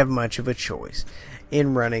really have much of a choice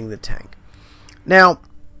in running the tank. Now,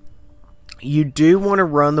 you do want to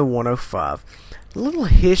run the 105. A little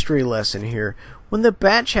history lesson here. When the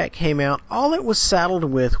Batchat came out, all it was saddled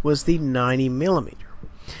with was the 90mm.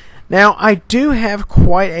 Now, I do have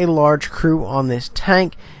quite a large crew on this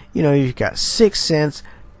tank. You know, you've got 6th Sense,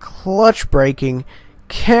 clutch braking,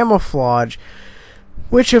 camouflage,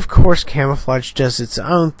 which of course camouflage does its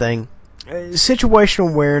own thing.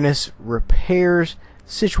 Situational awareness repairs.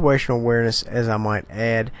 Situational awareness, as I might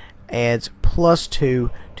add, adds +2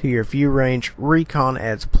 to your view range. Recon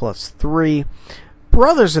adds +3.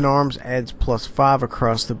 Brothers in Arms adds +5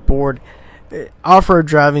 across the board. Off-road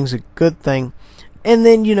driving is a good thing. And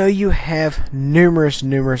then, you know, you have numerous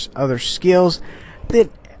other skills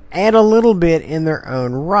that add a little bit in their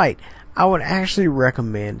own right. I would actually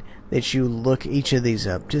recommend that you look each of these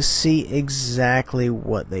up to see exactly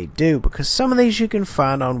what they do, because some of these you can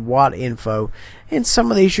find on Watt Info, and some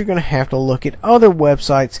of these you're going to have to look at other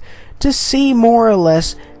websites to see more or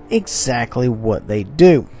less exactly what they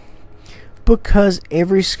do, because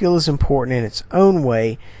every skill is important in its own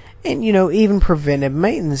way. And even preventive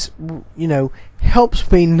maintenance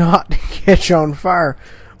helps me not catch on fire,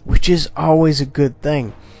 which is always a good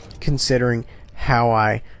thing considering how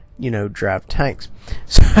I drive tanks.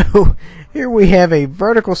 So here we have a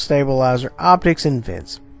vertical stabilizer, optics, and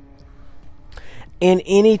vents. In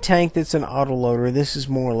any tank that's an autoloader, this is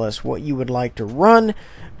more or less what you would like to run,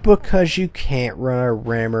 because you can't run a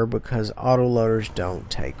rammer because autoloaders don't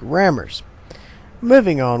take rammers.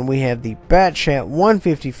 Moving on, we have the Batchat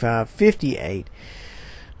 155-58.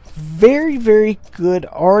 Very, very good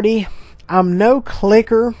arty. I'm no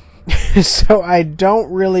clicker, so I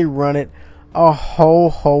don't really run it a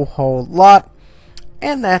whole lot,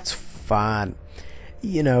 and that's fine.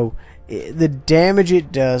 The damage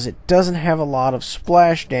it doesn't have a lot of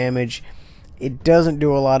splash damage. It doesn't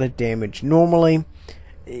do a lot of damage normally.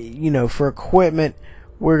 For equipment,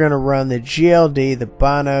 we're going to run the GLD, the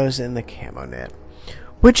binos, and the camo net,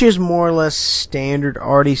 which is more or less standard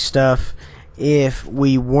arty stuff. If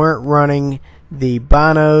we weren't running the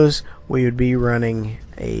binos, we would be running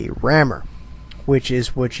a rammer, which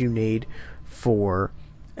is what you need for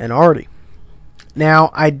an arty.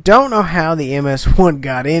 Now, I don't know how the MS1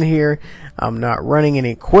 got in here. I'm not running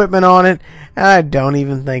any equipment on it. I don't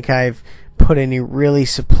even think I've put any really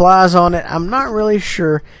supplies on it. I'm not really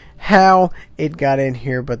sure how it got in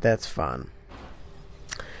here, but that's fine.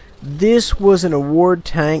 This was an award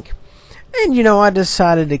tank, and I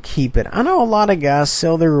decided to keep it. I know a lot of guys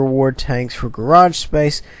sell their reward tanks for garage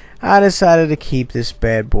space. I decided to keep this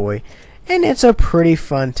bad boy, and it's a pretty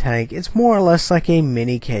fun tank. It's more or less like a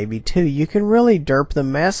mini KB2. You can really derp the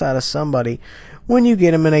mess out of somebody when you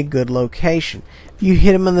get them in a good location. If you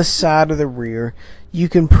hit them in the side or the rear, you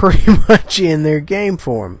can pretty much end their game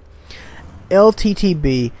for them.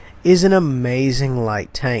 LTTB is an amazing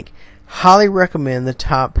light tank. Highly recommend the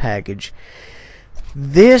top package.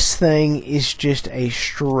 This thing is just a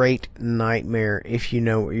straight nightmare if you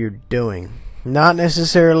know what you're doing. Not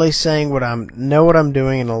necessarily saying know what I'm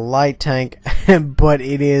doing in a light tank, but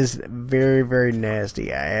it is very, very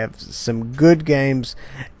nasty. I have some good games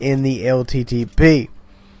in the LTTB.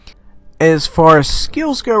 As far as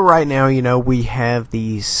skills go right now, we have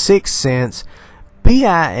the 6th Sense,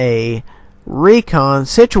 BIA, Recon,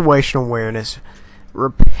 Situational Awareness,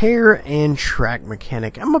 Repair, and Track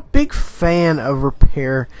Mechanic. I'm a big fan of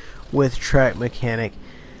Repair with Track Mechanic.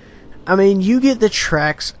 I mean, you get the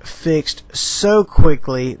tracks fixed so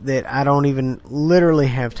quickly that I don't even literally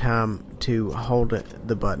have time to hold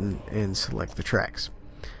the button and select the tracks.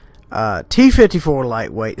 T-54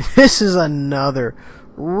 lightweight. This is another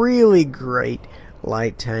really great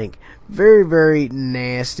light tank. Very, very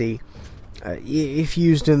nasty if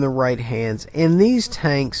used in the right hands. And these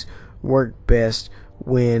tanks work best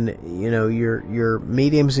when your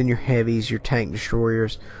mediums and your heavies, your tank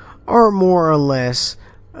destroyers, are more or less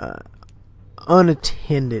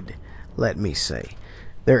unattended, let me say.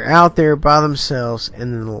 They're out there by themselves,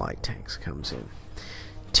 and then the light tanks comes in.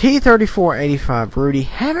 T-3485 Rudy.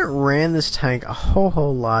 Haven't ran this tank a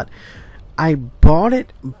whole lot. I bought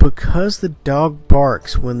it because the dog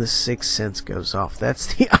barks when the 6th Sense goes off.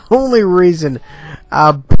 That's the only reason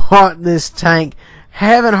I bought this tank.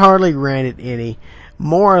 Haven't hardly ran it any.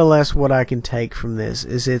 More or less what I can take from this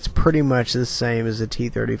is it's pretty much the same as the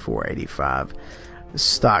T-3485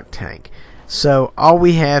 stock tank. So all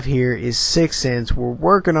we have here is 6th Sense. We're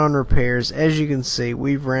working on repairs. As you can see,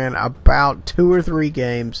 we've ran about 2 or 3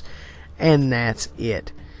 games, and that's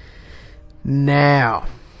it. Now,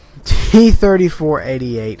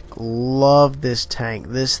 T-3488. Love this tank.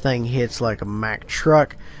 This thing hits like a Mack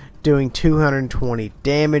truck, doing 220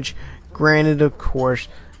 damage. Granted, of course,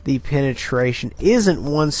 the penetration isn't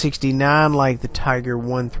 169 like the Tiger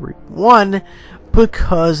 131,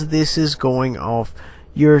 because this is going off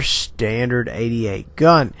your standard 88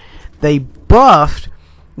 gun. They buffed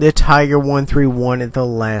the Tiger 131 at the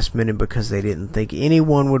last minute because they didn't think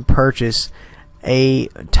anyone would purchase a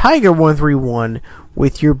Tiger 131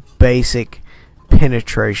 with your basic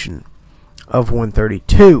penetration of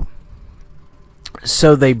 132.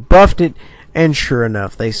 So they buffed it, and sure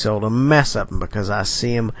enough, they sold a mess of them because I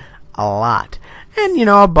see them a lot. And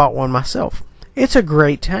I bought one myself. It's a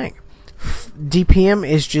great tank. DPM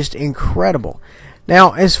is just incredible.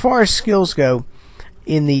 Now, as far as skills go,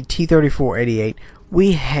 in the T-3488,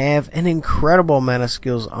 we have an incredible amount of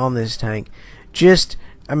skills on this tank. Just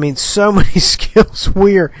I mean, so many skills,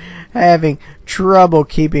 we're having trouble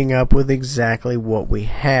keeping up with exactly what we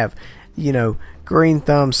have. You know, green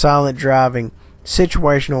thumb, silent driving,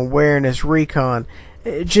 situational awareness, recon,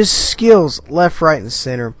 just skills left, right, and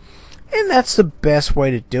center. And that's the best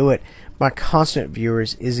way to do it, my constant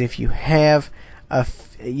viewers, is if you have a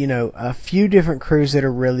few different crews that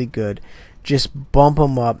are really good, just bump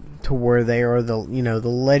them up to where they are the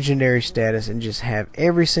legendary status, and just have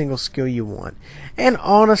every single skill you want. And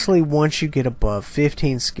honestly, once you get above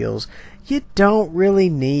 15 skills, you don't really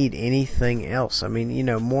need anything else. I mean,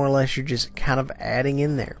 more or less you're just kind of adding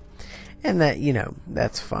in there, and that,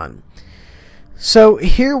 that's fun. So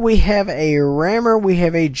here we have a rammer, we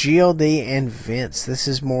have a GLD, and Vince. This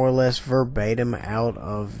is more or less verbatim out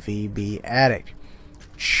of VB Addict.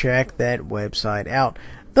 Check that website out.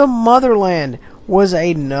 The Motherland was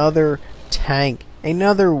another tank,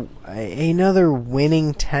 another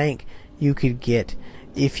winning tank you could get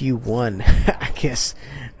if you won. I guess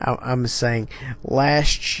I'm saying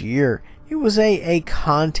last year it was a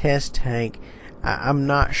contest tank. I'm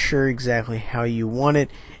not sure exactly how you won it.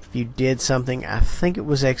 If you did something, I think it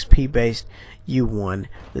was XP based, you won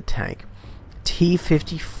the tank.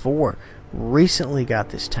 T-54 recently got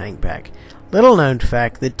this tank back. Little known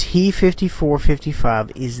fact, the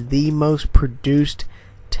T-54-55 is the most produced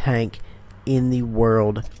tank in the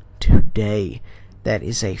world today. That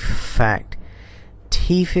is a fact.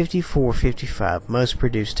 T-54-55, most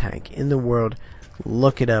produced tank in the world.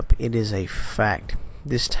 Look it up. It is a fact.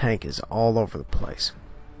 This tank is all over the place.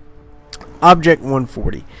 Object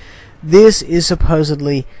 140. This is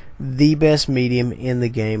supposedly the best medium in the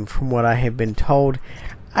game from what I have been told.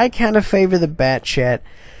 I kind of favor the Bat Chat.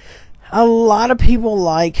 A lot of people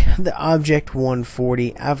like the Object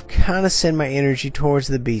 140. I've kind of sent my energy towards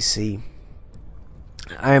the BC.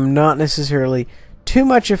 I am not necessarily too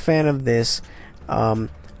much a fan of this.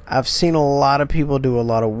 I've seen a lot of people do a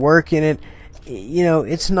lot of work in it.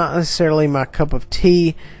 It's not necessarily my cup of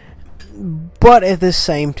tea, but at the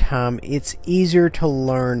same time, it's easier to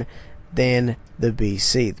learn than the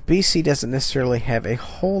BC. The BC doesn't necessarily have a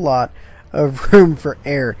whole lot of room for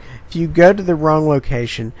error. If you go to the wrong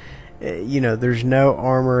location, there's no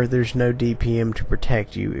armor, there's no DPM to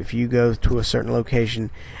protect you. If you go to a certain location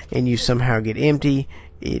and you somehow get empty,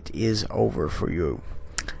 it is over for you.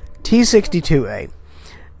 T-62A.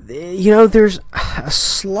 There's a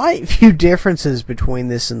slight few differences between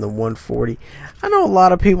this and the 140. I know a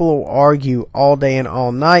lot of people will argue all day and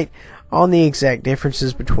all night on the exact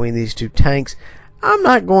differences between these two tanks. I'm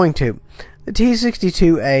not going to. The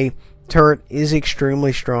T-62A turret is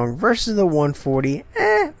extremely strong versus the 140,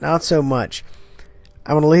 not so much.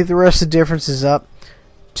 I'm going to leave the rest of the differences up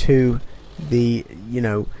to the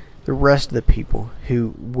rest of the people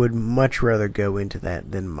who would much rather go into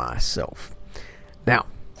that than myself. Now,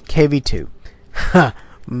 KV2.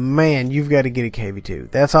 Man, you've got to get a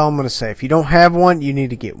KV2. That's all I'm going to say. If you don't have one, you need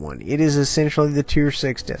to get one. It is essentially the Tier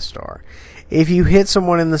 6 Death Star. If you hit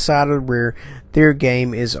someone in the side of the rear, their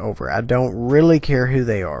game is over. I don't really care who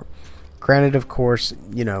they are. Granted, of course,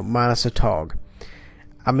 minus a TOG.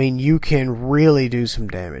 I mean, you can really do some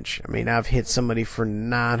damage. I mean, I've hit somebody for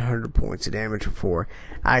 900 points of damage before.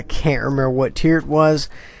 I can't remember what tier it was.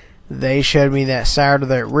 They showed me that side of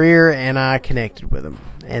that rear, and I connected with them.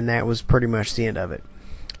 And that was pretty much the end of it.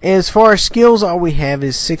 As far as skills, all we have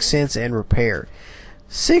is 6th Sense and Repair.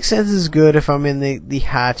 6th Sense is good if I'm in the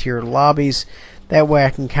high tier lobbies. That way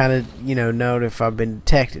I can kind of, note if I've been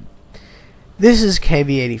detected. This is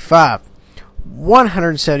KV85.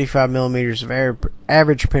 175 millimeters of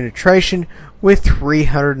average penetration with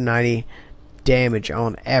 390 damage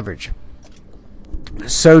on average.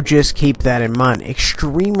 So just keep that in mind.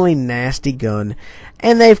 Extremely nasty gun,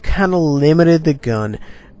 and they've kind of limited the gun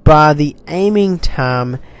by the aiming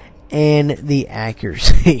time and the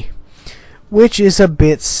accuracy, which is a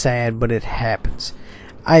bit sad, but it happens.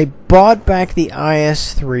 I bought back the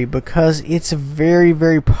IS-3 because it's very,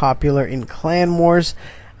 very popular in Clan Wars.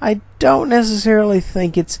 I don't necessarily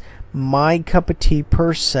think it's my cup of tea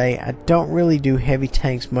per se. I don't really do heavy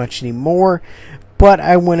tanks much anymore, but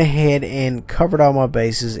I went ahead and covered all my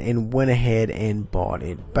bases and went ahead and bought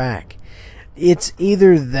it back. It's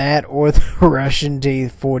either that or the Russian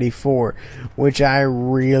T-44, which I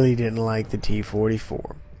really didn't like the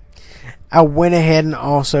T-44. I went ahead and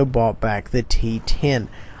also bought back the T-10.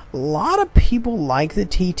 A lot of people like the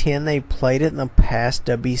T-10. They played it in the past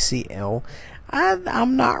WCL.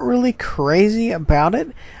 I'm not really crazy about it.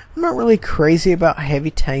 I'm not really crazy about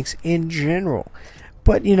heavy tanks in general.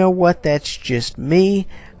 But you know what? That's just me.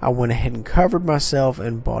 I went ahead and covered myself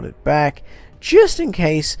and bought it back just in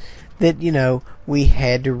case that, we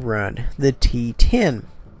had to run the T-10.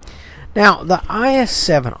 Now, the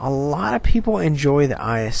IS-7, a lot of people enjoy the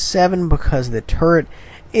IS-7 because the turret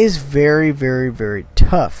is very, very, very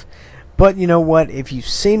tough. But you know what? If you've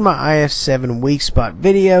seen my IS-7 weak spot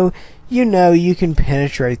video, you know you can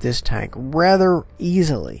penetrate this tank rather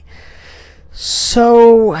easily.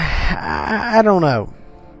 So, I don't know.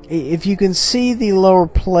 If you can see the lower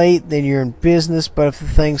plate, then you're in business, but if the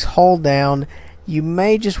thing's hull down, you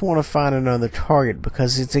may just want to find another target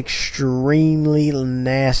because it's extremely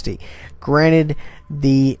nasty. Granted,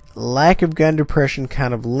 the lack of gun depression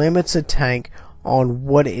kind of limits a tank on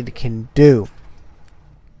what it can do.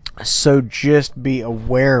 So just be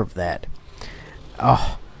aware of that.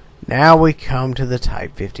 Oh, now we come to the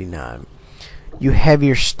Type 59. You have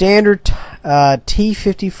your standard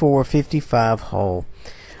T-54-55 hull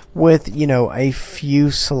with, you know, a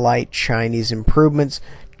few slight Chinese improvements,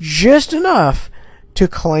 just enough to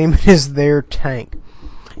claim it as their tank.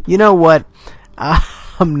 You know what?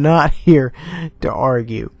 I'm not here to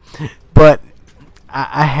argue, but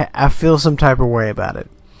I feel some type of way about it.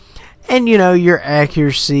 And you know, your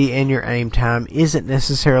accuracy and your aim time isn't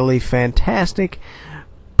necessarily fantastic,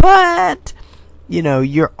 but you know,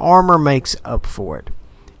 your armor makes up for it.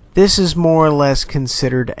 This is more or less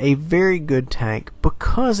considered a very good tank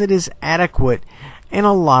because it is adequate in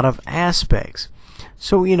a lot of aspects.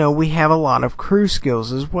 So, you know, we have a lot of crew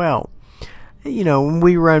skills as well. You know, when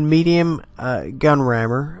we run medium gun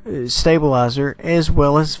rammer, stabilizer, as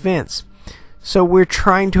well as vents. So we're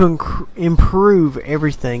trying to improve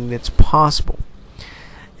everything that's possible.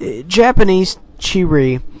 Japanese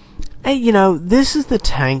Chiri, you know, this is the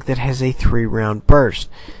tank that has a 3-round burst.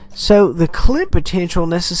 So the clip potential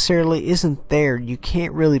necessarily isn't there. You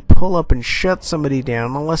can't really pull up and shut somebody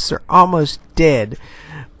down unless they're almost dead.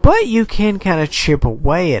 But you can kind of chip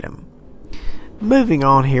away at them. Moving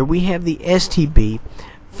on here, we have the STB.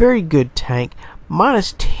 Very good tank.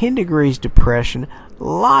 Minus 10 degrees depression. A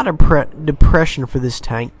lot of depression for this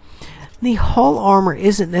tank. The hull armor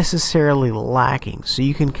isn't necessarily lacking. So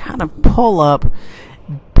you can kind of pull up,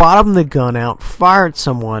 bottom the gun out, fire at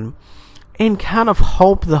someone, and kind of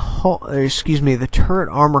hope the turret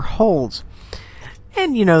armor holds.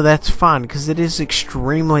 And you know, that's fine because it is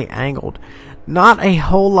extremely angled. Not a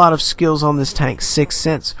whole lot of skills on this tank. 6th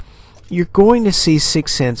Sense. You're going to see 6th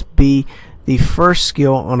Sense be the first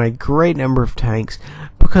skill on a great number of tanks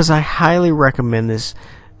because I highly recommend this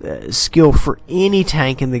skill for any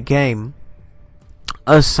tank in the game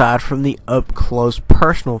aside from the up close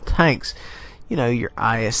personal tanks. You know, your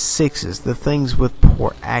IS-6s, the things with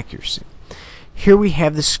poor accuracy. Here we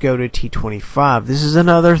have the Skoda T-25. This is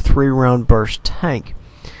another 3-round burst tank.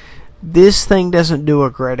 This thing doesn't do a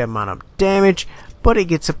great amount of damage, but it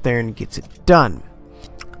gets up there and gets it done.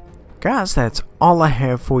 Guys, that's all I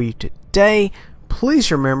have for you today.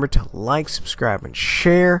 Please remember to like, subscribe, and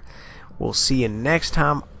share. We'll see you next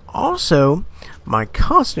time. Also, my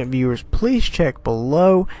constant viewers, please check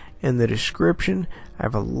below in the description. I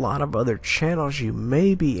have a lot of other channels you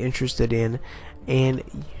may be interested in. And,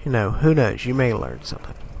 you know, who knows, you may learn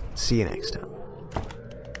something. See you next time.